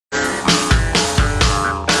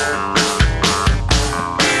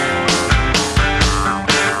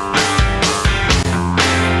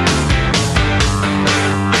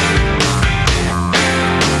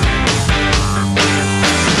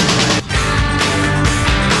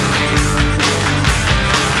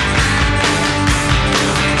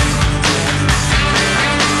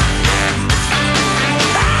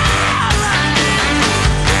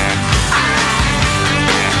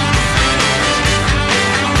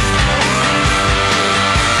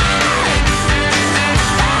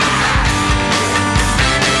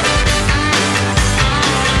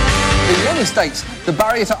many states, the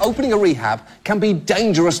barrier to opening a rehab can be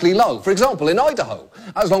dangerously low. For example, in Idaho,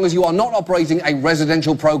 as long as you are not operating a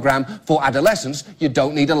residential program for adolescents, you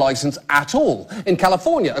don't need a license at all. In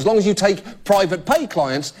California, as long as you take private pay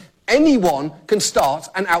clients, anyone can start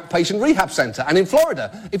an outpatient rehab centre. And in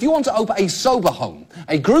Florida, if you want to open a sober home,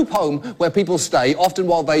 a group home where people stay, often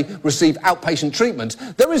while they receive outpatient treatment,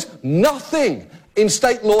 there is nothing in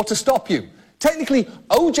state law to stop you. Technically,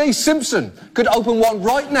 O.J. Simpson could open one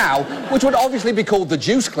right now, which would obviously be called the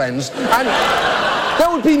Juice Cleanse, and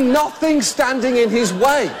there would be nothing standing in his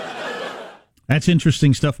way. That's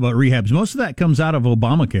interesting stuff about rehabs. Most of that comes out of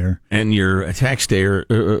Obamacare. And your tax dollars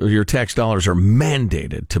are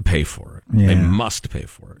mandated to pay for it. Yeah. They must pay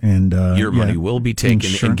for it. And your money will be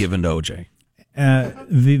taken and given to OJ.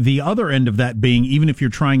 The other end of that being, even if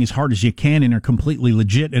you're trying as hard as you can and are completely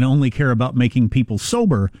legit and only care about making people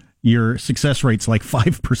sober, your success rate's like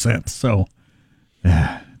 5%. So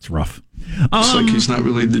it's rough. It's like he's not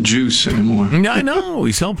really the juice anymore. I know.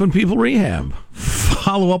 He's helping people rehab.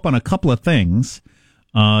 Follow up on a couple of things.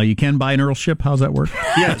 You can buy an earlship. How's that work?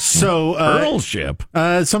 Yeah, so earlship,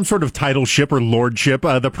 some sort of titleship or lordship.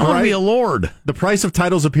 I want to be a lord. The price of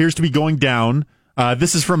titles appears to be going down.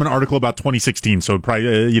 This is from an article about 2016, so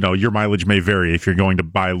probably, your mileage may vary if you're going to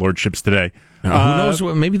buy lordships today. Who knows?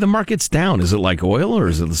 Maybe the market's down. Is it like oil or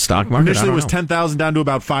is it the stock market? Initially, it was 10,000 down to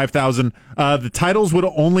about 5,000. The titles would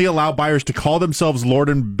only allow buyers to call themselves lord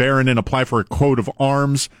and baron and apply for a coat of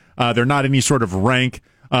arms. They're not any sort of rank.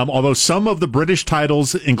 Although some of the British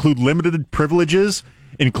titles include limited privileges,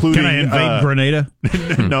 including... Can I invade Grenada?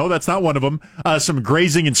 No, that's not one of them. Some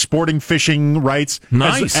grazing and sporting fishing rights.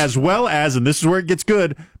 Nice. As well as, and this is where it gets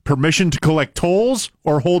good, permission to collect tolls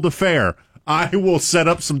or hold a fair. I will set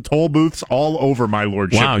up some toll booths all over my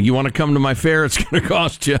lordship. Wow, you want to come to my fair? It's going to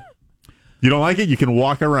cost you. You don't like it? You can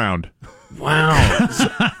walk around. Wow.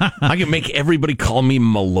 I can make everybody call me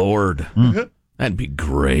my lord. That'd be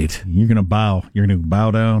great. You're going to bow. You're going to bow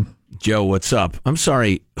down. Joe, what's up? I'm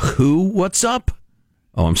sorry, who? What's up?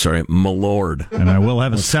 Oh, I'm sorry, my lord. And I will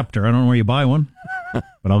have a scepter. I don't know where you buy one,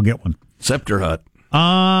 but I'll get one. Scepter Hut.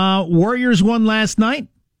 Warriors won last night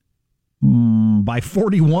by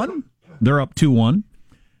 41. They're up 2-1.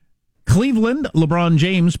 Cleveland, LeBron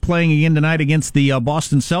James playing again tonight against the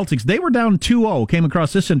Boston Celtics. They were down 2-0. Came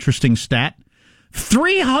across this interesting stat.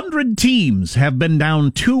 300 teams have been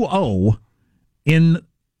down 2-0 in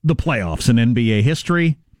the playoffs in NBA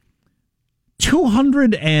history.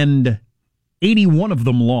 281 of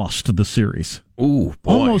them lost the series. Ooh,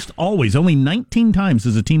 boy. Almost always. Only 19 times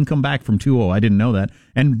does a team come back from 2-0. I didn't know that.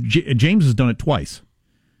 And James has done it twice.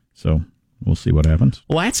 So we'll see what happens.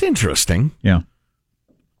 Well, that's interesting. Yeah.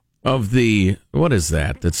 Of the, what is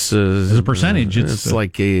that? That's as a percentage. It's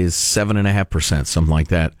like a 7.5%, something like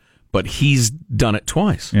that. But he's done it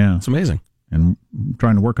twice. Yeah. It's amazing. And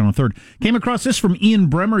trying to work on a third. Came across this from Ian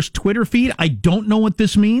Bremmer's Twitter feed. I don't know what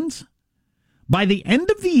this means. By the end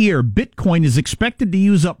of the year, Bitcoin is expected to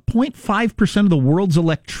use up 0.5% of the world's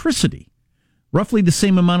electricity. Roughly the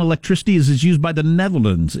same amount of electricity as is used by the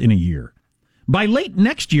Netherlands in a year. By late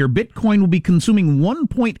next year, Bitcoin will be consuming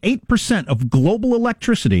 1.8% of global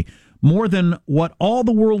electricity, more than what all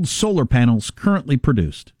the world's solar panels currently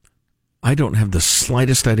produced. I don't have the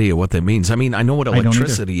slightest idea what that means. I mean, I know what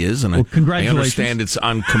electricity is, and I understand it's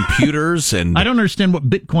on computers, and I don't understand what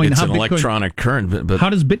Bitcoin. It's an electronic current, but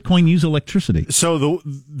how does Bitcoin use electricity? So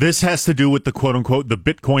this has to do with the quote unquote the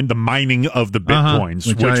Bitcoin, the mining of the Bitcoins,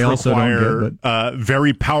 which require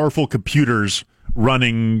very powerful computers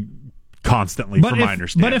running constantly, from my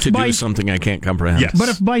understanding. To do something I can't comprehend. Yes. But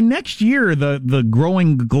if by next year the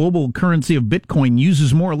growing global currency of Bitcoin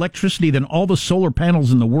uses more electricity than all the solar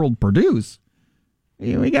panels in the world produce,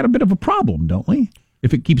 we got a bit of a problem, don't we?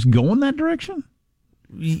 If it keeps going that direction?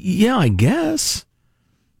 Yeah, I guess.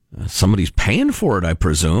 Somebody's paying for it, I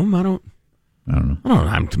presume. I don't know.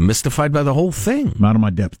 I'm mystified by the whole thing. I'm out of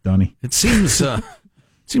my depth, Donnie. It seems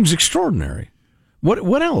extraordinary.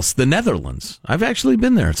 What else? The Netherlands. I've actually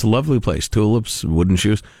been there. It's a lovely place. Tulips, wooden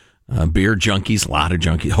shoes, beer junkies, a lot of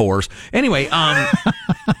junkies, whores. Anyway,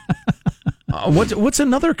 what's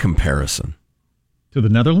another comparison? To the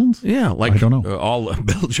Netherlands? Yeah, like I don't know. All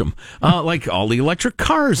Belgium, like all the electric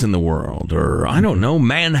cars in the world, or I don't know,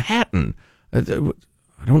 Manhattan.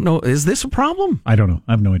 I don't know. Is this a problem? I don't know.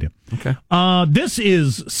 I have no idea. Okay. This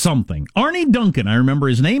is something. Arne Duncan, I remember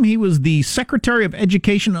his name. He was the Secretary of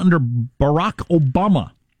Education under Barack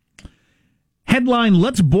Obama. Headline,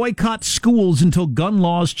 let's boycott schools until gun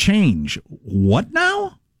laws change. What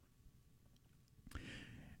now?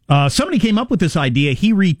 Somebody came up with this idea.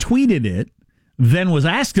 He retweeted it, then was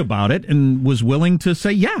asked about it, and was willing to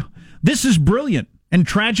say, yeah, this is brilliant. and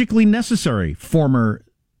tragically necessary, former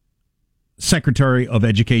Secretary of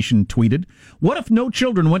Education tweeted. What if no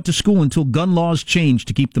children went to school until gun laws change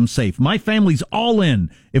to keep them safe? My family's all in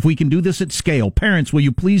if we can do this at scale. Parents, will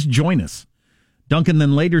you please join us? Duncan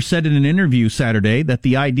then later said in an interview Saturday that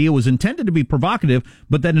the idea was intended to be provocative,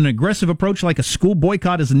 but that an aggressive approach like a school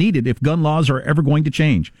boycott is needed if gun laws are ever going to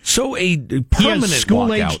change. So a permanent he has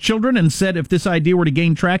school-aged walkout. children and said if this idea were to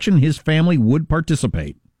gain traction, his family would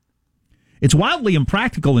participate. It's wildly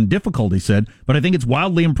impractical and difficult, he said, but I think it's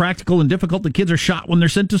wildly impractical and difficult that kids are shot when they're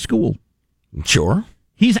sent to school. Sure.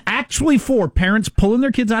 He's actually for parents pulling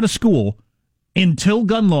their kids out of school until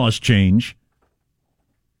gun laws change,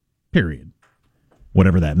 period.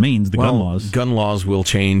 Whatever that means, gun laws. Gun laws will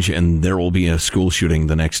change, and there will be a school shooting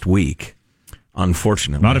the next week,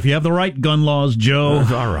 unfortunately. Not if you have the right gun laws, Joe.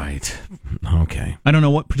 All right. Okay. I don't know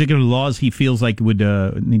what particular laws he feels like would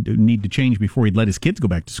need to change before he'd let his kids go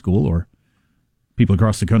back to school, or people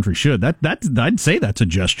across the country should. I'd say that's a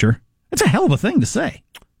gesture. That's a hell of a thing to say.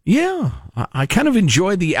 Yeah. I kind of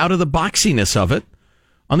enjoy the out-of-the-boxiness of it.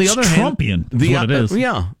 On the other hand... Trumpian is what it is.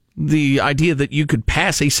 Yeah. The idea that you could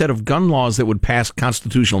pass a set of gun laws that would pass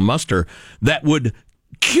constitutional muster that would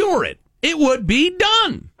cure it. It would be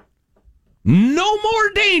done. No more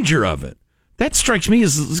danger of it. That strikes me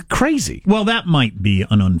as crazy. Well, that might be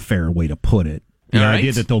an unfair way to put it. The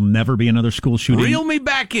idea that there'll never be another school shooting. Reel me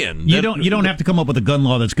back in. You don't have to come up with a gun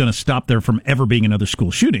law that's going to stop there from ever being another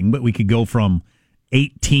school shooting, but we could go from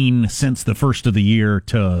 18 since the first of the year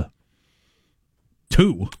to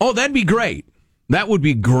 2. Oh, that'd be great. That would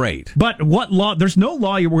be great. But what law? There's no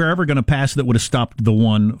law we're ever going to pass that would have stopped the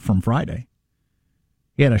one from Friday.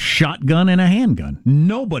 He had a shotgun and a handgun.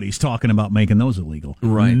 Nobody's talking about making those illegal.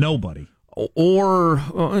 Right. Nobody. Or,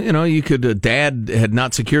 you could, Dad had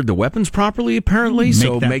not secured the weapons properly, apparently.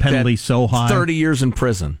 Make that penalty so high. 30 years in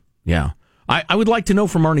prison. Yeah. I would like to know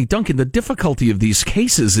from Arne Duncan, the difficulty of these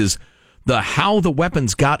cases is how the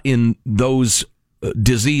weapons got in those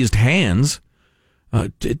diseased hands.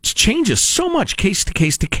 It changes so much case to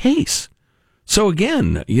case to case. So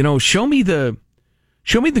again, show me the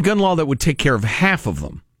gun law that would take care of half of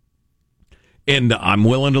them. And I'm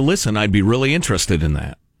willing to listen. I'd be really interested in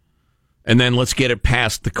that. And then let's get it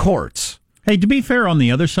past the courts. Hey, to be fair, on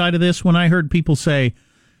the other side of this, when I heard people say,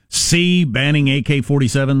 see, banning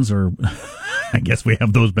AK-47s, or I guess we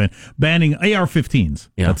have those banning AR-15s.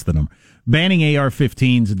 Yeah. That's the number. Banning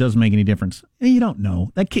AR-15s, it doesn't make any difference. You don't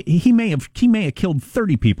know. He may have killed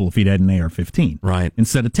 30 people if he'd had an AR-15, right,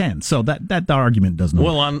 instead of 10. So that argument doesn't.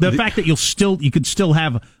 Well, the fact that you could still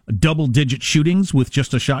have double-digit shootings with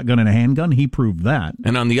just a shotgun and a handgun, he proved that.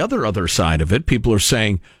 And on the other side of it, people are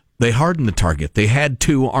saying they hardened the target. They had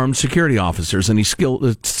 2 armed security officers, and he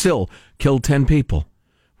still killed 10 people.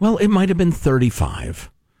 Well, it might have been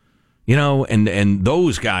 35. And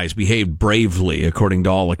those guys behaved bravely, according to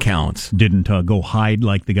all accounts. Didn't go hide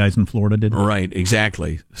like the guys in Florida did. Right,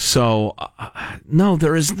 exactly. So,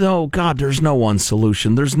 there's no one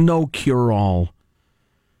solution. There's no cure-all.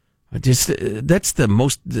 That's the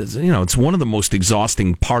most, it's one of the most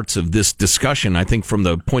exhausting parts of this discussion, I think, from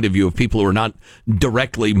the point of view of people who are not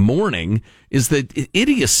directly mourning, is the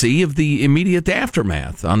idiocy of the immediate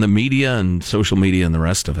aftermath on the media and social media and the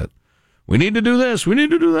rest of it. We need to do this. We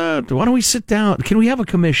need to do that. Why don't we sit down? Can we have a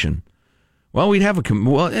commission? Well, we'd have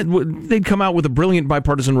they'd come out with a brilliant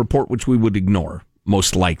bipartisan report, which we would ignore,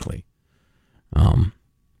 most likely.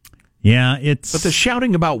 Yeah, But the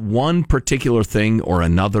shouting about one particular thing or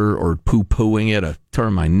another, or poo-pooing it, a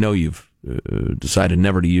term I know you've decided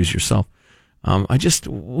never to use yourself.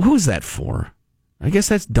 Who is that for? I guess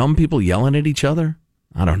that's dumb people yelling at each other.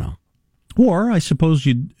 I don't know. Or I suppose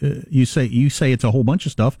you say it's a whole bunch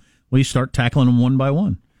of stuff. Well, you start tackling them one by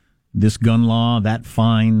one. This gun law, that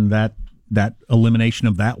fine, that elimination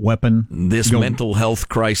of that weapon. This mental health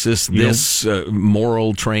crisis, this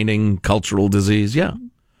moral training, cultural disease. Yeah.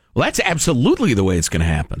 Well, that's absolutely the way it's going to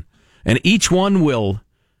happen. And each one will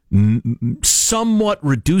somewhat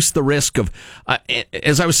reduce the risk of,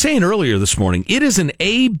 as I was saying earlier this morning, it is an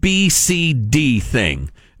A, B, C, D thing.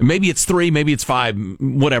 Maybe it's 3, maybe it's 5,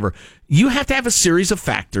 whatever. You have to have a series of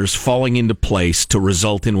factors falling into place to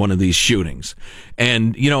result in one of these shootings.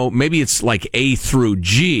 And, maybe it's like A through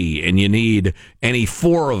G, and you need any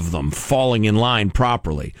 4 of them falling in line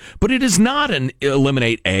properly. But it is not an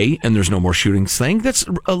eliminate A and there's no more shootings thing. That's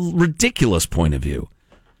a ridiculous point of view.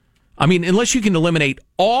 I mean, unless you can eliminate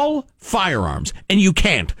all firearms, and you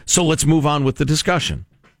can't. So let's move on with the discussion.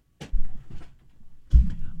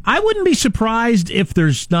 I wouldn't be surprised if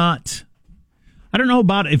there's not. I don't know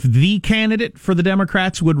about if the candidate for the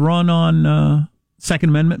Democrats would run on Second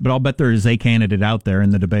Amendment, but I'll bet there is a candidate out there in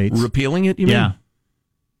the debates. Repealing it, you mean? Yeah.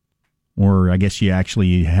 Or I guess you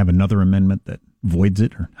actually have another amendment that voids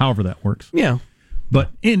it, or however that works. Yeah. But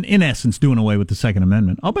in essence, doing away with the Second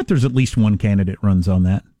Amendment. I'll bet there's at least one candidate runs on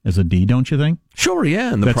that as a D, don't you think? Sure,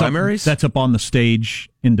 yeah, in the primaries. That's up on the stage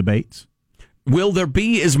in debates. Will there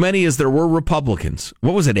be as many as there were Republicans?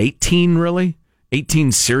 What was it, 18 really?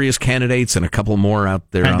 18 serious candidates and a couple more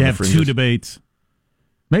out there on the fringes? 2 debates.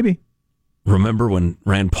 Maybe. Remember when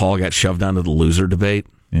Rand Paul got shoved onto the loser debate?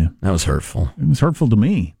 Yeah. That was hurtful. It was hurtful to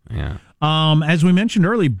me. Yeah. As we mentioned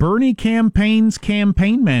earlier, Bernie campaign's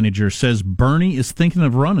campaign manager says Bernie is thinking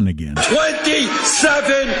of running again.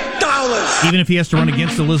 $27! Even if he has to run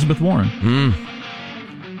against Elizabeth Warren.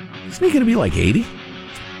 Isn't he going to be like 80?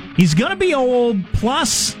 He's going to be old,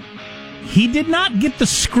 plus he did not get the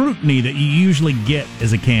scrutiny that you usually get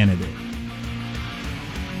as a candidate.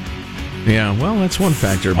 Yeah, well, that's one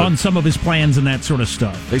factor. But on some of his plans and that sort of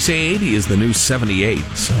stuff. They say 80 is the new 78,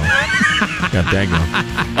 so got that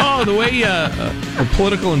going. Oh, the way a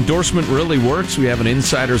political endorsement really works, we have an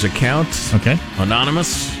insider's account. Okay.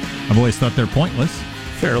 Anonymous. I've always thought they're pointless.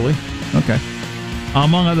 Fairly. Okay.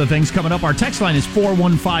 Among other things coming up, our text line is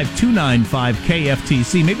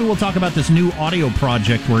 415-295-KFTC. Maybe we'll talk about this new audio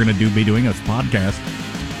project we're going to be doing, a podcast.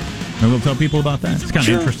 And we'll tell people about that. It's kind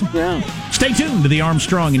of interesting. Yeah. Stay tuned to the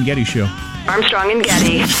Armstrong and Getty Show. Armstrong and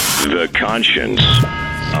Getty. The conscience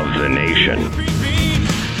of the nation.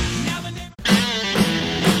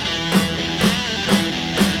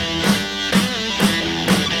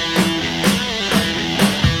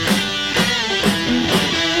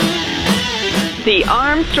 The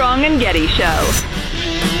Armstrong and Getty Show.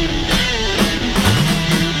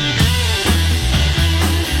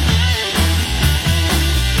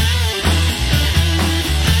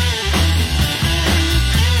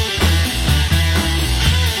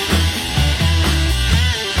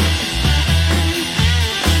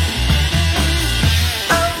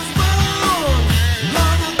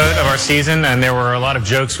 Of our season, and there were a lot of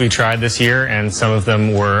jokes we tried this year, and some of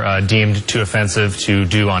them were deemed too offensive to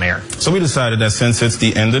do on air. So we decided that since it's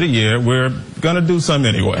the end of the year, we're going to do some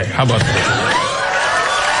anyway. How about that?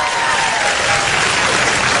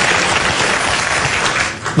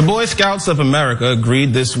 The Boy Scouts of America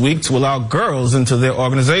agreed this week to allow girls into their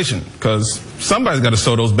organization, because somebody's got to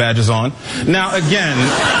sew those badges on. Now, again,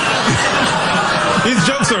 these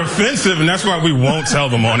jokes are offensive, and that's why we won't tell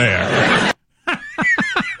them on air.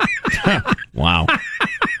 Wow.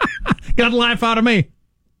 Got a laugh out of me.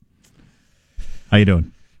 How you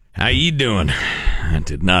doing? How you doing? That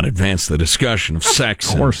did not advance the discussion of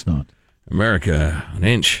sex. Of course not. America an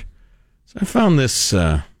inch. So I found this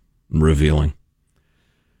revealing.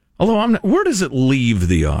 Although, where does it leave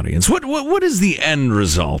the audience? What is the end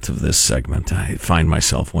result of this segment? I find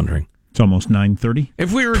myself wondering. It's almost 9:30.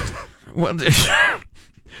 If we were, well,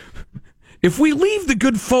 if we leave the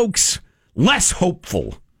good folks less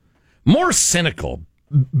hopeful, more cynical,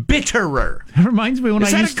 bitterer. That reminds me when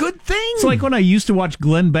Is that a good thing? It's like when I used to watch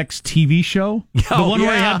Glenn Beck's TV show. The one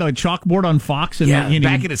where he had the chalkboard on Fox. And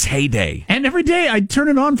back in its heyday. And every day I'd turn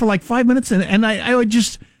it on for like 5 minutes and I would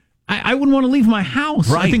just... I wouldn't want to leave my house.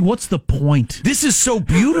 Right. I think, what's the point? This is so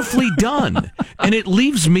beautifully done, and it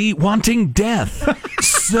leaves me wanting death.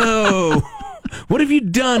 So, what have you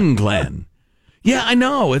done, Glenn? Yeah, I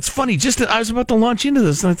know. It's funny. I was about to launch into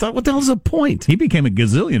this, and I thought, what the hell's the point? He became a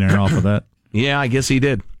gazillionaire off of that. Yeah, I guess he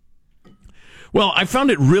did. Well, I found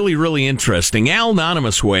it really, really interesting. Al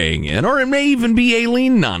Anonymous weighing in, or it may even be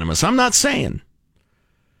Aileen Anonymous. I'm not saying.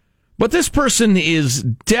 But this person is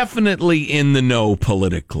definitely in the know,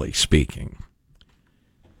 politically speaking,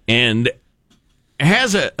 and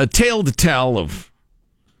has a tale to tell of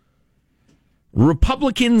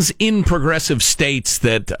Republicans in progressive states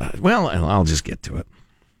that, well, I'll just get to it.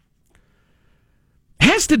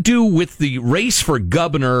 Has to do with the race for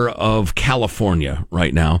governor of California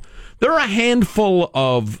right now. There are a handful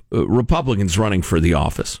of Republicans running for the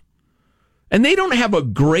office. And they don't have a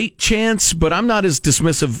great chance, but I'm not as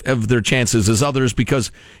dismissive of their chances as others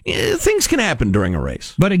because things can happen during a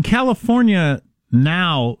race. But in California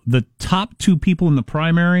now, the top two people in the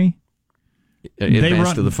primary,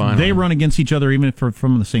 advance to the final. They run against each other even if they're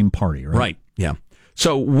from the same party, right? Right, yeah.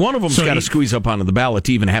 So one of them's got to squeeze up onto the ballot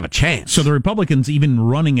to even have a chance. So the Republicans even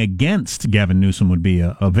running against Gavin Newsom would be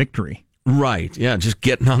a victory. Right, yeah, just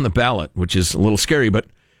getting on the ballot, which is a little scary, but...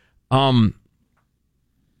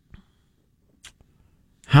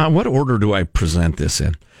 what order do I present this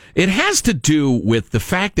in? It has to do with the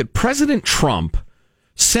fact that President Trump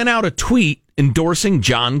sent out a tweet endorsing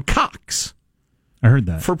John Cox. I heard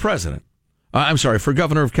that. For president. I'm sorry, for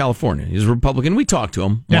governor of California. He's a Republican. We talked to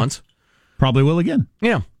him once. Probably will again.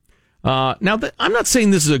 Yeah. Now, I'm not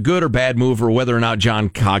saying this is a good or bad move or whether or not John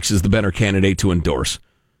Cox is the better candidate to endorse.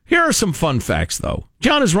 Here are some fun facts, though.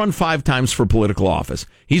 John has run 5 times for political office.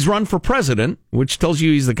 He's run for president, which tells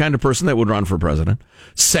you he's the kind of person that would run for president,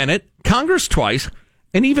 Senate, Congress twice,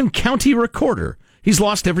 and even county recorder. He's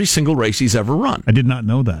lost every single race he's ever run. I did not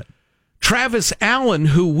know that. Travis Allen,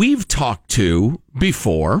 who we've talked to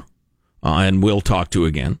before, and will talk to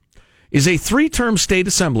again, is a 3-term state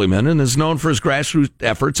assemblyman and is known for his grassroots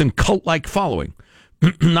efforts and cult-like following.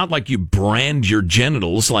 Not like you brand your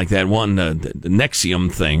genitals like that one, the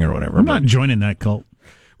Nexium thing or whatever. I'm not joining that cult.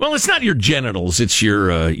 Well, it's not your genitals; it's your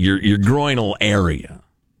groinal area.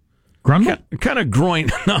 Grundle? Kind of groin.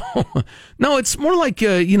 No, it's more like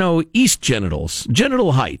east genitals,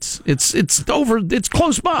 Genital Heights. It's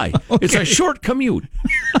close by. Okay. It's a short commute.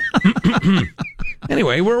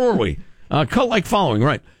 Anyway, where were we? Cult-like following,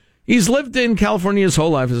 right? He's lived in California his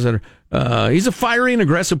whole life. He's a fiery and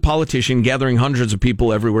aggressive politician, gathering hundreds of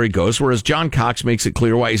people everywhere he goes, whereas John Cox makes it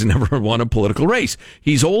clear why he's never won a political race.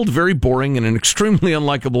 He's old, very boring, and an extremely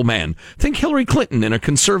unlikable man. Think Hillary Clinton in a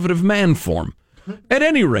conservative man form. At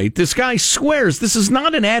any rate, this guy swears this is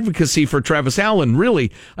not an advocacy for Travis Allen,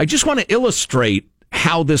 really. I just want to illustrate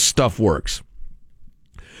how this stuff works.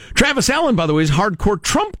 Travis Allen, by the way, is a hardcore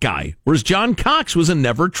Trump guy, whereas John Cox was a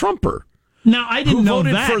never-Trumper. Now, I didn't know that.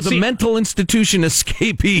 Who voted for the mental institution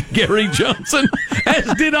escapee, Gary Johnson,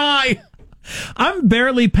 as did I. I'm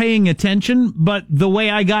barely paying attention, but the way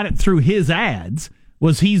I got it through his ads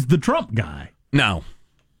was he's the Trump guy. No,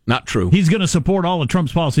 not true. He's going to support all of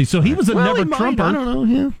Trump's policies, so he was a never-Trumper. I don't know.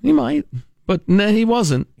 Yeah, he might. But no, he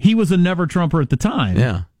wasn't. He was a never-Trumper at the time.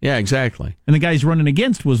 Yeah, exactly. And the guy he's running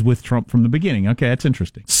against was with Trump from the beginning. Okay, that's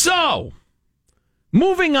interesting. So,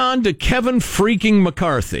 moving on to Kevin freaking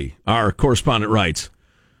McCarthy, our correspondent writes.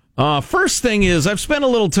 First thing is, I've spent a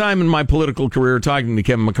little time in my political career talking to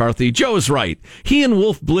Kevin McCarthy. Joe is right. He and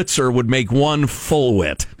Wolf Blitzer would make one full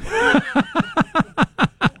wit.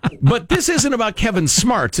 But this isn't about Kevin's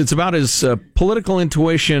smarts. It's about his political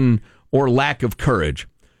intuition or lack of courage.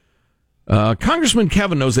 Congressman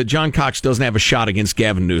Kevin knows that John Cox doesn't have a shot against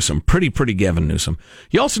Gavin Newsom. Pretty Gavin Newsom.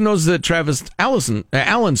 He also knows that Travis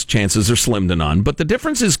Allen's chances are slim to none, but the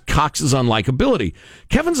difference is Cox's unlikability.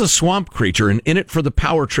 Kevin's a swamp creature and in it for the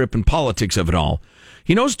power trip and politics of it all.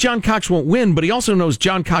 He knows John Cox won't win, but he also knows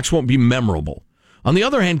John Cox won't be memorable. On the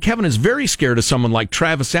other hand, Kevin is very scared of someone like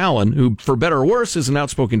Travis Allen, who, for better or worse, is an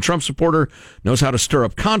outspoken Trump supporter, knows how to stir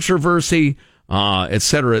up controversy, et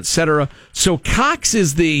cetera, et cetera. So Cox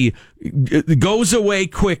is the goes away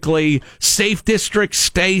quickly, safe district,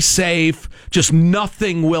 stay safe, just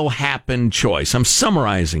nothing will happen choice. I'm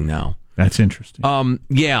summarizing now. That's interesting.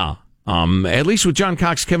 Yeah. At least with John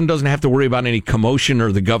Cox, Kevin doesn't have to worry about any commotion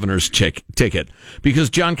or the governor's ticket. Because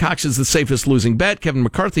John Cox is the safest losing bet, Kevin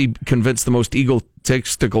McCarthy convinced the most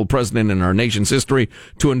egotistical president in our nation's history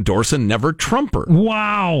to endorse a never-Trumper.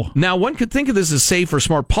 Wow. Now, one could think of this as safe or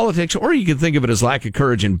smart politics, or you could think of it as lack of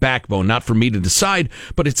courage and backbone. Not for me to decide,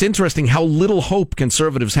 but it's interesting how little hope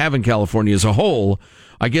conservatives have in California as a whole.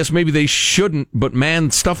 I guess maybe they shouldn't, but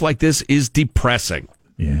man, stuff like this is depressing.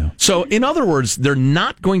 Yeah. So, in other words, they're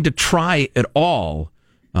not going to try at all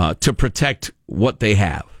to protect what they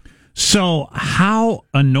have. So, how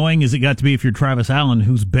annoying has it got to be if you're Travis Allen,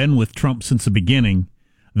 who's been with Trump since the beginning,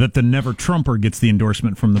 that the never-Trumper gets the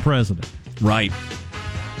endorsement from the president? Right.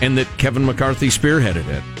 And that Kevin McCarthy spearheaded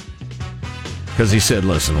it. Because he said,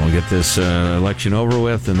 listen, we'll get this election over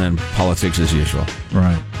with, and then politics as usual.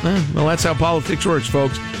 Right. Well, that's how politics works,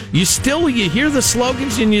 folks. You hear the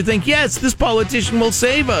slogans, and you think, yes, this politician will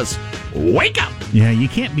save us. Wake up! Yeah, you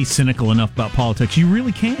can't be cynical enough about politics. You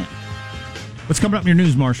really can't. What's coming up in your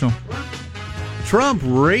news, Marshall? Trump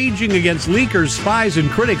raging against leakers, spies, and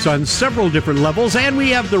critics on several different levels, and we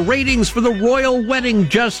have the ratings for the royal wedding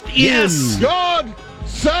just in. Yes! God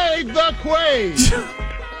save the Queen!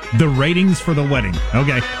 The ratings for the wedding.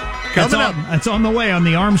 Okay. Coming up. That's on the way on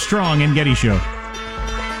the Armstrong and Getty Show.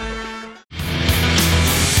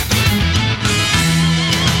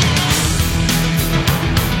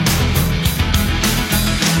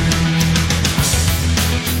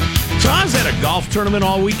 So I was at a golf tournament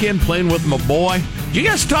all weekend playing with my boy. Did you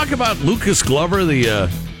guys talk about Lucas Glover, the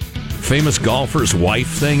famous golfer's wife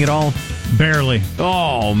thing at all? Barely.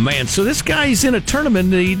 Oh, man. So this guy's in a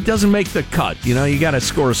tournament and he doesn't make the cut. You know, you got to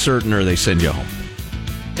score a certain or they send you home.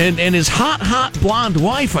 And his hot blonde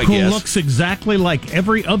wife, I guess. Who looks exactly like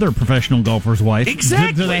every other professional golfer's wife.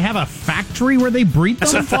 Exactly. Do they have a factory where they breed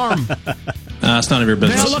them? That's a farm. It's none of your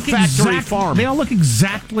business. They all look farm. They all look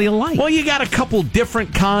exactly alike. Well, you got a couple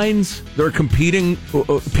different kinds. They're competing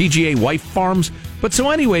PGA wife farms. But so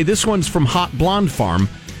anyway, this one's from Hot Blonde Farm.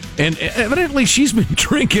 And evidently she's been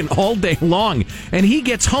drinking all day long. And he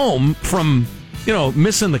gets home from,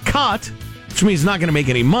 missing the cut, which means he's not going to make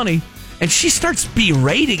any money. And she starts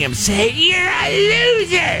berating him, saying, "You're a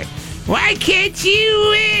loser. Why can't you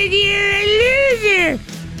win? You're a loser."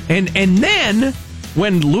 And then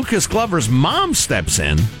when Lucas Glover's mom steps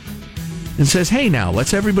in and says, "Hey, now,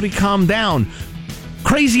 let's everybody calm down,"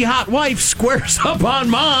 crazy hot wife squares up on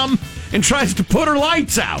mom and tries to put her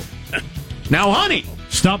lights out. Now, honey,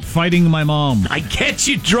 stop fighting my mom. I get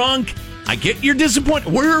you drunk. I get you're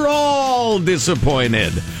disappointed. We're all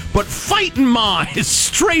disappointed. But fighting Ma is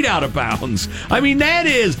straight out of bounds. I mean, that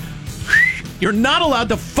is, you're not allowed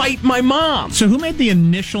to fight my mom. So who made the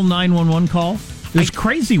initial 911 call? This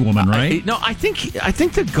crazy woman, right? I think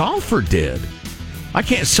the golfer did. I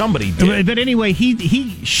can't. Somebody did. But anyway,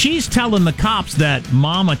 she's telling the cops that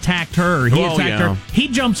mom attacked her. He attacked her. He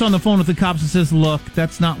jumps on the phone with the cops and says, "Look,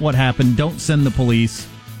 that's not what happened. Don't send the police."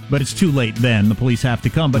 But it's too late then. The police have to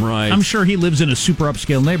come. But I'm sure he lives in a super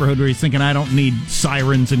upscale neighborhood where he's thinking, I don't need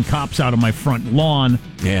sirens and cops out of my front lawn.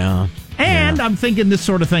 Yeah. And I'm thinking this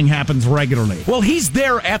sort of thing happens regularly. Well, he's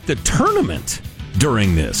there at the tournament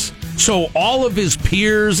during this. So all of his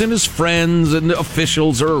peers and his friends and the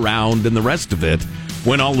officials are around and the rest of it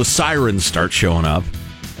when all the sirens start showing up.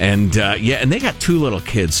 And, and they got 2 little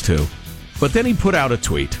kids, too. But then he put out a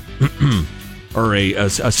tweet or a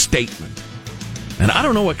statement. And I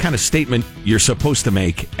don't know what kind of statement you're supposed to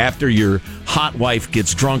make after your hot wife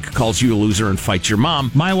gets drunk, calls you a loser, and fights your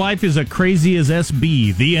mom. My wife is as crazy as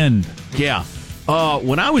SB. The end. Yeah.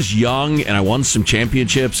 When I was young and I won some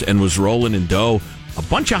championships and was rolling in dough, a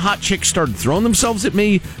bunch of hot chicks started throwing themselves at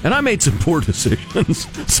me, and I made some poor decisions.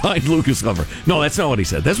 Signed, Lucas Glover. No, that's not what he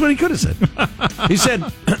said. That's what he could have said. He said,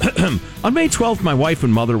 on May 12th, my wife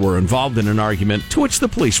and mother were involved in an argument to which the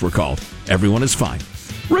police were called. Everyone is fine.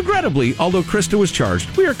 Regrettably, although Krista was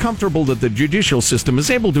charged, we are comfortable that the judicial system is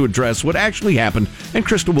able to address what actually happened, and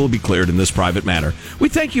Krista will be cleared in this private matter. We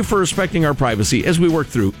thank you for respecting our privacy as we work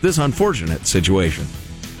through this unfortunate situation.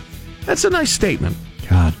 That's a nice statement.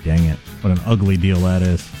 God dang it. What an ugly deal that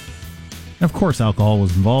is. And of course, alcohol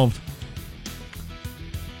was involved.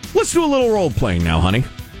 Let's do a little role-playing now, honey.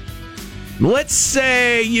 Let's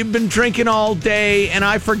say you've been drinking all day and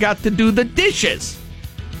I forgot to do the dishes.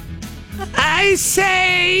 I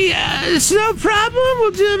say, it's no problem,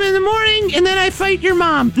 we'll do them in the morning, and then I fight your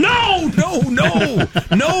mom. No!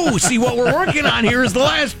 See, what we're working on here is the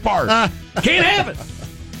last part. Can't have it.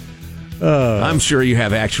 I'm sure you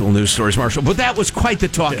have actual news stories, Marshall, but that was quite the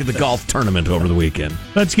talk at the golf tournament over the weekend.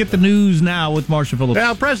 Let's get the news now with Marshall Phillips.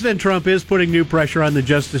 Well, President Trump is putting new pressure on the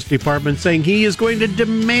Justice Department, saying he is going to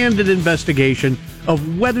demand an investigation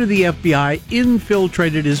of whether the FBI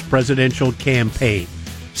infiltrated his presidential campaign.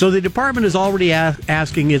 So the department is already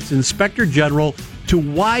asking its inspector general to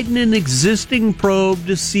widen an existing probe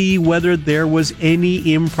to see whether there was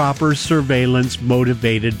any improper surveillance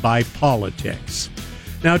motivated by politics.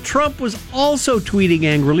 Now, Trump was also tweeting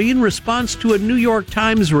angrily in response to a New York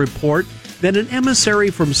Times report that an emissary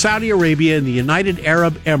from Saudi Arabia and the United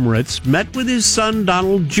Arab Emirates met with his son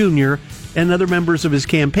Donald Jr. and other members of his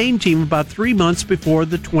campaign team about 3 months before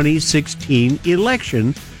the 2016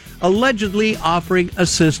 election, allegedly offering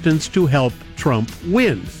assistance to help Trump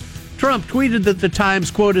win. Trump tweeted that the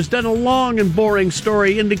Times, quote, has done a long and boring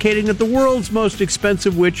story indicating that the world's most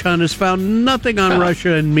expensive witch hunt has found nothing on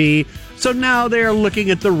Russia and me, so now they are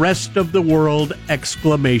looking at the rest of the world,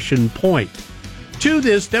 exclamation point. To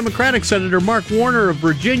this, Democratic Senator Mark Warner of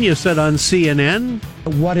Virginia said on CNN,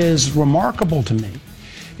 what is remarkable to me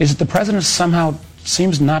is that the president somehow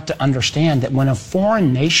seems not to understand that when a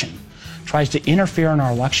foreign nation tries to interfere in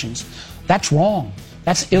our elections, that's wrong.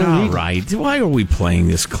 That's illegal. All right. Why are we playing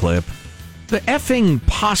this clip? The effing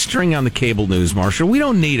posturing on the cable news, Marshall. We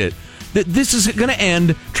don't need it. This is going to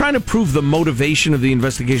end. Trying to prove the motivation of the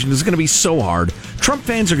investigation is going to be so hard. Trump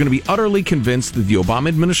fans are going to be utterly convinced that the Obama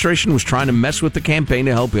administration was trying to mess with the campaign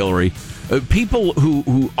to help Hillary. People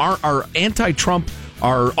who are anti-Trump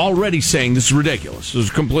are already saying this is ridiculous.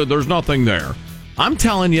 There's nothing there. I'm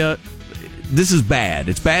telling you, this is bad.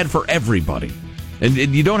 It's bad for everybody. And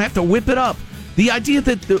you don't have to whip it up. The idea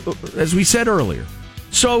that, as we said earlier,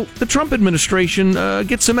 so the Trump administration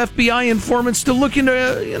gets some FBI informants to look into,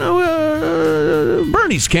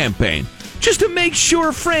 Bernie's campaign, just to make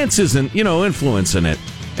sure France isn't, influencing it.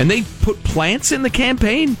 And they put plants in the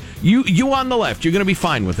campaign? You on the left, you're going to be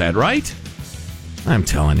fine with that, right? I'm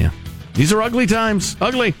telling you. These are ugly times.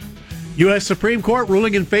 Ugly. U.S. Supreme Court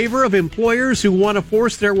ruling in favor of employers who want to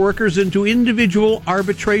force their workers into individual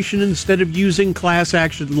arbitration instead of using class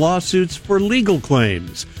action lawsuits for legal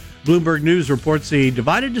claims. Bloomberg News reports a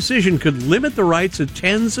divided decision could limit the rights of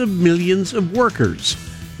tens of millions of workers.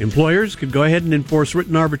 Employers could go ahead and enforce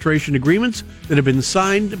written arbitration agreements that have been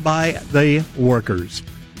signed by the workers.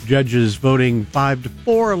 Judges voting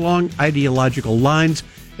 5-4 along ideological lines,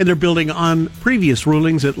 and they're building on previous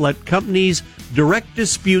rulings that let companies direct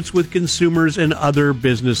disputes with consumers and other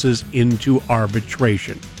businesses into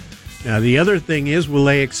arbitration. Now, the other thing is, will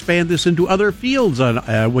they expand this into other fields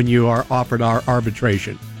when you are offered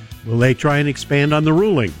arbitration? Will they try and expand on the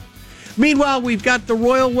ruling? Meanwhile, we've got the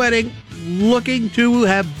royal wedding looking to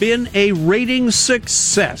have been a ratings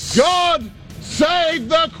success. God save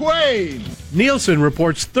the Queen! Nielsen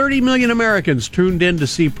reports 30 million Americans tuned in to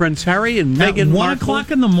see Prince Harry and Meghan Markle. 1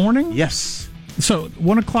 o'clock in the morning? Yes. So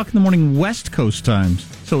 1 o'clock in the morning West Coast times.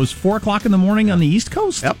 So it was 4 o'clock in the morning on the East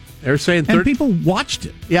Coast? Yep. They're saying 30. And people watched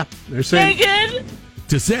it. Yeah. They're saying. Meghan!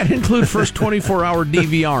 Does that include first 24-hour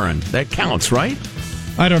DVRing? That counts, right?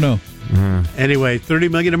 I don't know. Anyway, 30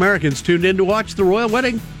 million Americans tuned in to watch the royal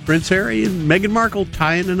wedding. Prince Harry and Meghan Markle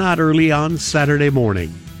tying a knot early on Saturday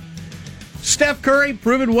morning. Steph Curry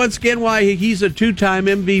proving once again why he's a two-time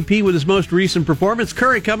MVP with his most recent performance.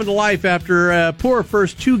 Curry coming to life after a poor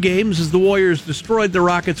first 2 games as the Warriors destroyed the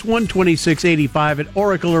Rockets 126-85 at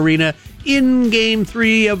Oracle Arena in Game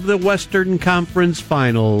 3 of the Western Conference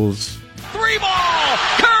Finals. 3-ball!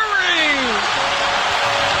 Curry!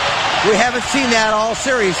 We haven't seen that all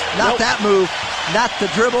series. Not that move. Not the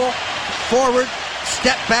dribble. Forward,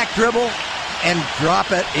 step back dribble, and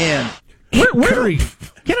drop it in. Curry.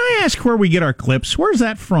 Can I ask where we get our clips? Where's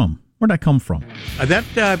that from? Where'd that come from? That,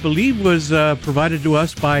 I believe, was provided to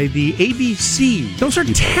us by the ABC. Those are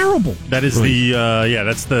terrible. That is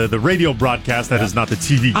that's the radio broadcast. That is not the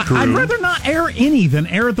TV crew. I'd rather not air any than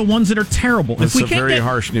air the ones that are terrible. It's a very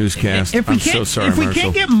harsh newscast. I'm so sorry, If we Marshall.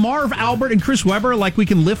 can't get Marv Albert and Chris Webber, like we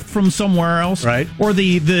can lift from somewhere else, right? Or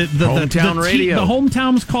the hometown radio, the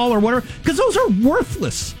hometown's call or whatever, because those are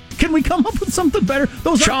worthless. Can we come up with something better?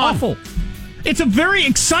 Those are awful. It's a very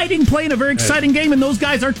exciting play and a very exciting game, and those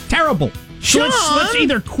guys are terrible. So let's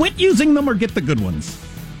either quit using them or get the good ones.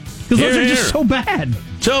 Because those are just so bad.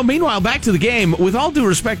 So, meanwhile, back to the game. With all due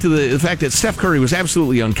respect to the fact that Steph Curry was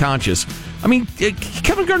absolutely unconscious, I mean,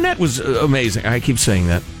 Kevin Garnett was amazing. I keep saying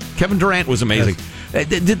that. Kevin Durant was amazing. Yes.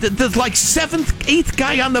 The like 7th, 8th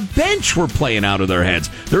guy on the bench were playing out of their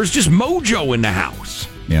heads. There's just mojo in the house.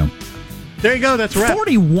 Yeah. There you go. That's right.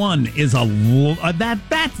 41 is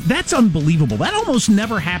that's unbelievable. That almost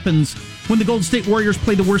never happens when the Golden State Warriors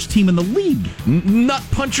play the worst team in the league. Nut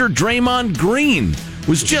puncher Draymond Green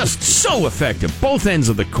was just so effective. Both ends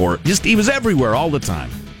of the court. He was everywhere all the time.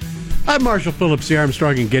 I'm Marshall Phillips, the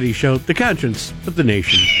Armstrong and Getty Show, the conscience of the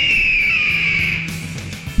nation.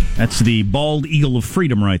 That's the bald eagle of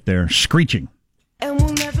freedom right there, screeching.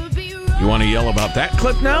 You want to yell about that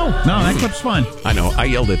clip now? No, that clip's fine. I know. I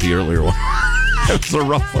yelled at the earlier one. It was a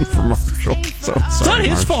rough one for Marshall. So sorry, it's not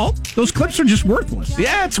his fault. Those clips are just worthless.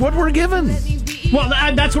 Yeah, it's what we're given. Well,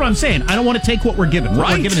 that's what I'm saying. I don't want to take what we're given. What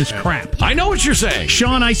we're given is crap. I know what you're saying.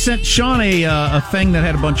 Sean, I sent Sean a thing that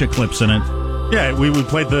had a bunch of clips in it. Yeah, we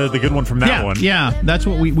played the good one from that one. Yeah, that's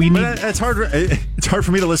what we need. But it's hard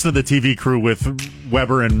for me to listen to the TV crew with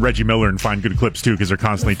Weber and Reggie Miller and find good clips, too, because they're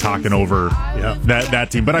constantly talking over that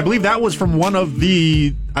team. But I believe that was from one of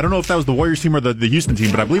the... I don't know if that was the Warriors team or the Houston team,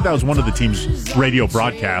 but I believe that was one of the team's radio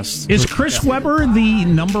broadcasts. Is Chris Webber the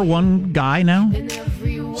number one guy now?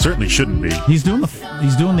 Certainly shouldn't be. He's doing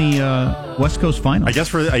the West Coast Finals. I guess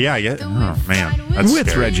for... Yeah. Oh, man. That's with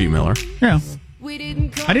scary. Reggie Miller. Yeah.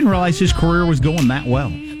 I didn't realize his career was going that well.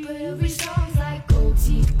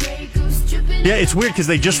 Yeah, it's weird because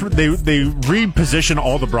they reposition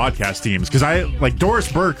all the broadcast teams. Because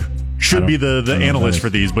Doris Burke should be the analyst for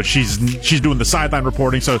these, but she's doing the sideline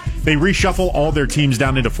reporting. So they reshuffle all their teams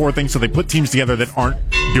down into 4 things. So they put teams together that aren't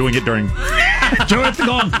doing it during. Joe has to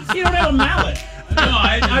go on. You don't have a mallet. No,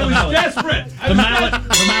 I was desperate. The mallet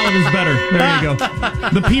is better. There you go.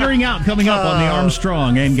 The petering out coming up on the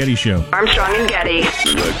Armstrong and Getty Show. Armstrong and Getty.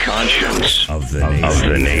 The conscience of the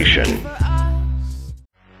nation.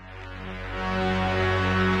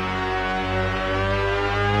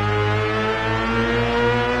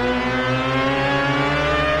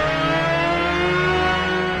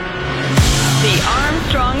 The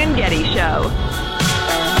Armstrong and Getty Show.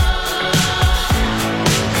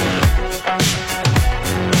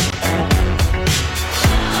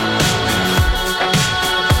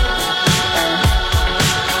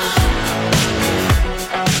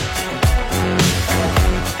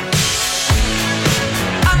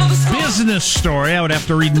 Business story I would have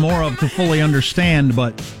to read more of to fully understand,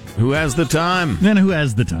 but who has the time? Then who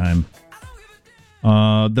has the time?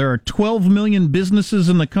 There are 12 million businesses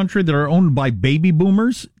in the country that are owned by baby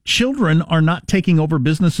boomers. Children are not taking over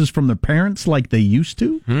businesses from their parents like they used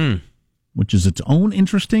to, which is its own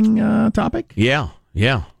interesting topic. Yeah.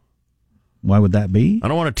 Why would that be? I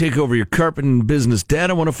don't want to take over your carpeting business, Dad.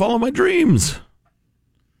 I want to follow my dreams.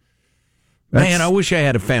 Man, I wish I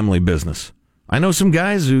had a family business. I know some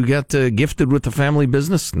guys who got gifted with the family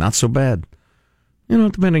business. Not so bad.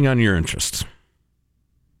 Depending on your interests.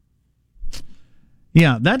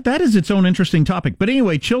 Yeah, that is its own interesting topic. But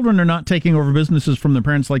anyway, children are not taking over businesses from their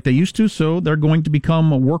parents like they used to, so they're going to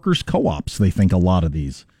become workers' co-ops, they think, a lot of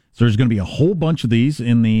these. So there's going to be a whole bunch of these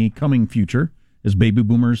in the coming future as baby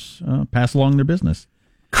boomers pass along their business.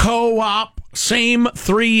 Co-op, same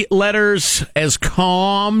 3 letters as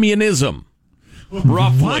communism.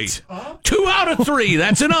 Roughly. What? 2 out of 3,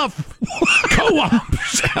 that's enough. Co-op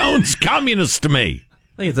sounds communist to me.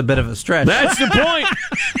 I think it's a bit of a stretch. That's the point.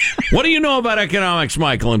 What do you know about economics,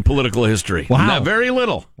 Michael, and political history? Wow. Not very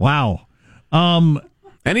little. Wow.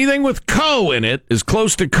 Anything with co in it is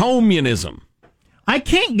close to communism. I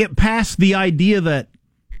can't get past the idea that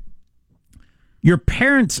your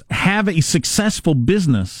parents have a successful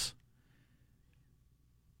business.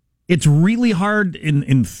 It's really hard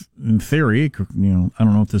in theory. I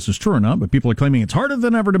don't know if this is true or not, but people are claiming it's harder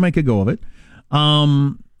than ever to make a go of it.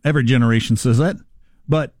 Every generation says that.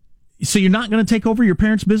 But so you're not going to take over your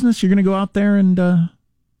parents' business. You're going to go out there and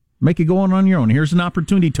make it go on your own. Here's an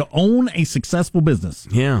opportunity to own a successful business.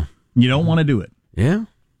 Yeah. You don't want to do it. Yeah.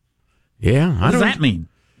 What does that mean?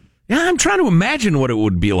 Yeah, I'm trying to imagine what it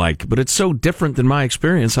would be like, but it's so different than my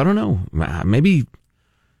experience. I don't know. Maybe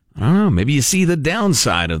you see the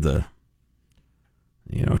downside of the,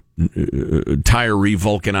 tire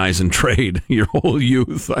revulcanizing trade your whole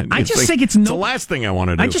youth. I just think it's the last thing I want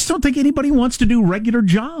to do. I just don't think anybody wants to do regular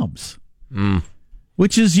jobs.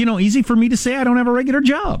 Which is, easy for me to say I don't have a regular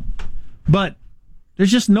job. But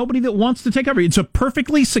there's just nobody that wants to take over. It's a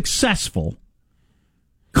perfectly successful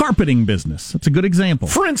carpeting business. That's a good example.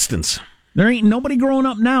 For instance, there ain't nobody growing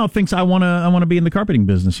up now thinks I want to be in the carpeting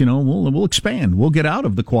business. We'll expand. We'll get out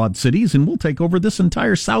of the Quad Cities and we'll take over this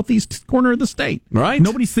entire southeast corner of the state. Right.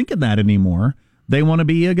 Nobody's thinking that anymore. They want to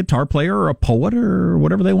be a guitar player or a poet or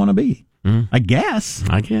whatever they want to be. I guess.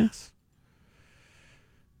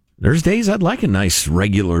 There's days I'd like a nice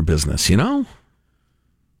regular business, You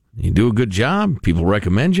do a good job, people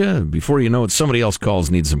recommend you. Before you know it, somebody else calls,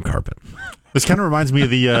 needs some carpet. This kind of reminds me of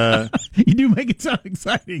the... You do make it sound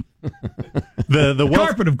exciting. The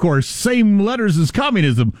carpet, of course, same letters as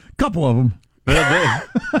communism. Couple of them.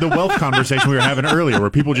 The wealth conversation we were having earlier, where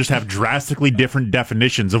people just have drastically different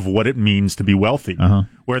definitions of what it means to be wealthy.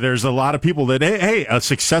 Where there's a lot of people that, hey, a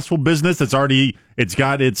successful business that's already it's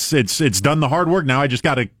done the hard work. Now I just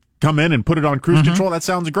got to come in and put it on cruise control. That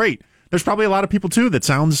sounds great. There's probably a lot of people, too, that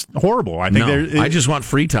sounds horrible. I just want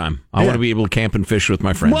free time. I want to be able to camp and fish with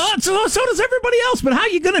my friends. Well, so does everybody else, but how are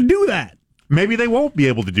you going to do that? Maybe they won't be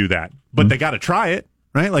able to do that, but they got to try it,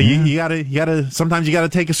 right? Like, you gotta, sometimes you gotta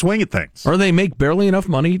take a swing at things. Or they make barely enough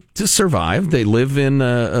money to survive. They live in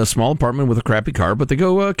a small apartment with a crappy car, but they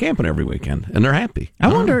go camping every weekend, and they're happy. I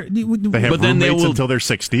wonder... They have roommates until they're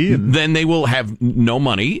 60. And then they will have no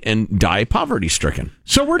money and die poverty-stricken.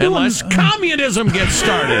 So we're doing... Unless communism gets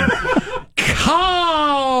started.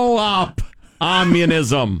 Call up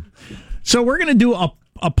communism. So we're going to do a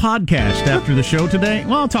podcast after the show today.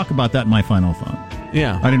 Well, I'll talk about that in my final thought.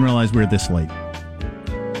 Yeah. I didn't realize we were this late.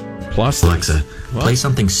 Plus, Alexa, play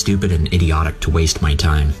something stupid and idiotic to waste my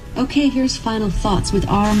time. Okay, here's Final Thoughts with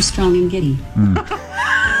Armstrong and Getty.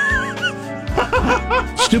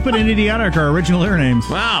 Stupid and idiotic are original air names.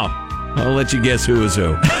 Wow. I'll let you guess who is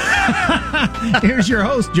who. Here's your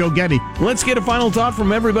host, Joe Getty. Let's get a final thought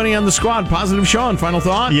from everybody on the squad. Positive Sean, final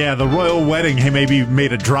thought? Yeah, the royal wedding maybe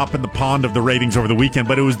made a drop in the pond of the ratings over the weekend,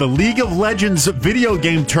 but it was the League of Legends video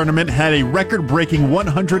game tournament had a record-breaking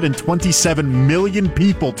 127 million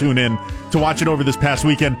people tune in to watch it over this past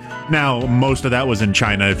weekend. Now, most of that was in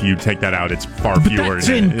China. If you take that out, it's far fewer. That's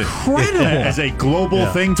incredible. As a global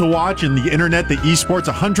thing to watch in the internet, the esports,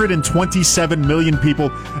 127 million people,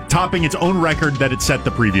 topping its own record that it set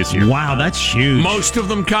the previous year. Wow, that's huge. Most of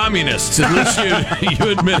them communists. At least you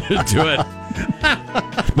admitted to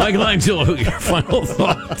it. Michelangelo, your final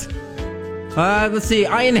thought. Let's see.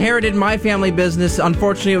 I inherited my family business.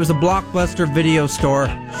 Unfortunately, it was a Blockbuster video store.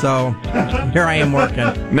 So here I am working.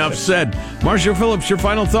 Enough said. Marshall Phillips, your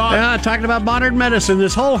final thought? Yeah, talking about modern medicine.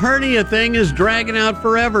 This whole hernia thing is dragging out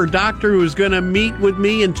forever. Doctor who was going to meet with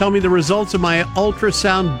me and tell me the results of my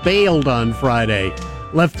ultrasound bailed on Friday.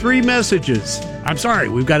 left 3 messages. I'm sorry,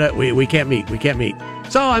 we can't meet.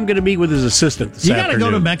 So I'm going to meet with his assistant this afternoon. You got to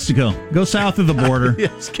go to Mexico. Go south of the border.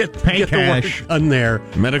 Yes, get cash. the work done there.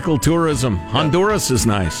 Medical tourism. Honduras is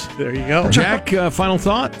nice. There you go. Jack, final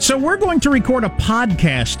thought? So we're going to record a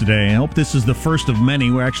podcast today. I hope this is the first of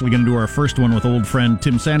many. We're actually going to do our first one with old friend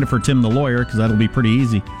Tim Sandifer, Tim the lawyer, because that'll be pretty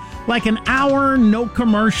easy. Like an hour, no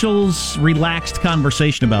commercials, relaxed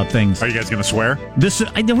conversation about things. Are you guys going to swear?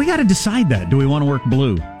 We got to decide that. Do we want to work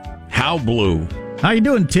blue? How blue? How you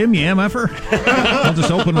doing, Tim, you MFer? I'll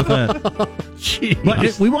just open with that.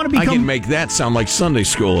 But we want to become... I can make that sound like Sunday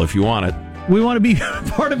school if you want it. We want to be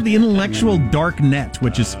part of the intellectual dark net,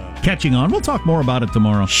 which is catching on. We'll talk more about it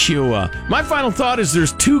tomorrow. Sure. My final thought is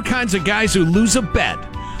there's 2 kinds of guys who lose a bet.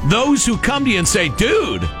 Those who come to you and say,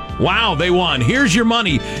 dude, wow, they won. Here's your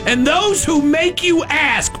money. And those who make you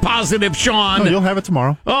ask, Positive Sean. Oh, you'll have it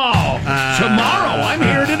tomorrow. Oh, tomorrow. I'm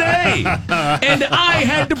here today. And I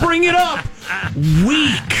had to bring it up.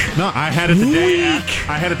 Weak. No, I had it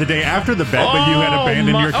the day after the bet, but you had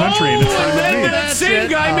abandoned your country. And it's fine with me. That same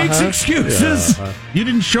guy makes excuses. You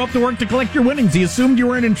didn't show up to work to collect your winnings. He assumed you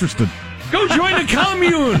weren't interested. Go join a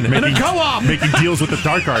commune and a co-op. Making deals with the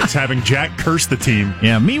dark arts, having Jack curse the team.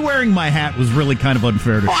 Yeah, me wearing my hat was really kind of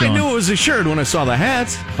unfair to Sean. I knew it was assured when I saw the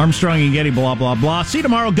hats. Armstrong and Getty, blah, blah, blah. See you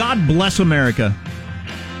tomorrow. God bless America.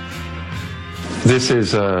 This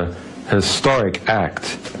is a historic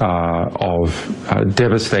act of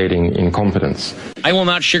devastating incompetence. I will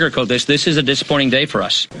not sugarcoat this. This is a disappointing day for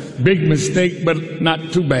us. Big mistake, but not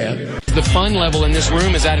too bad. The fun level in this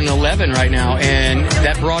room is at an 11 right now, and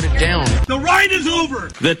that brought it down. The ride is over.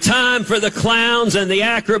 The time for the clowns and the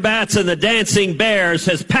acrobats and the dancing bears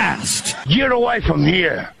has passed. Get away from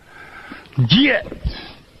here. Get.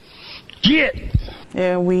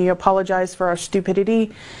 We apologize for our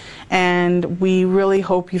stupidity, and we really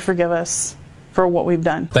hope you forgive us for what we've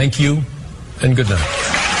done. Thank you, and good night.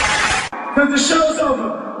 Because the show's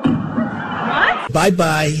over. What?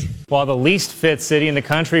 Bye-bye. While the least fit city in the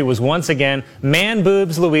country was once again Man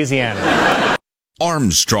Boobs, Louisiana.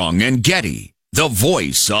 Armstrong and Getty, the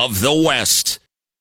voice of the West.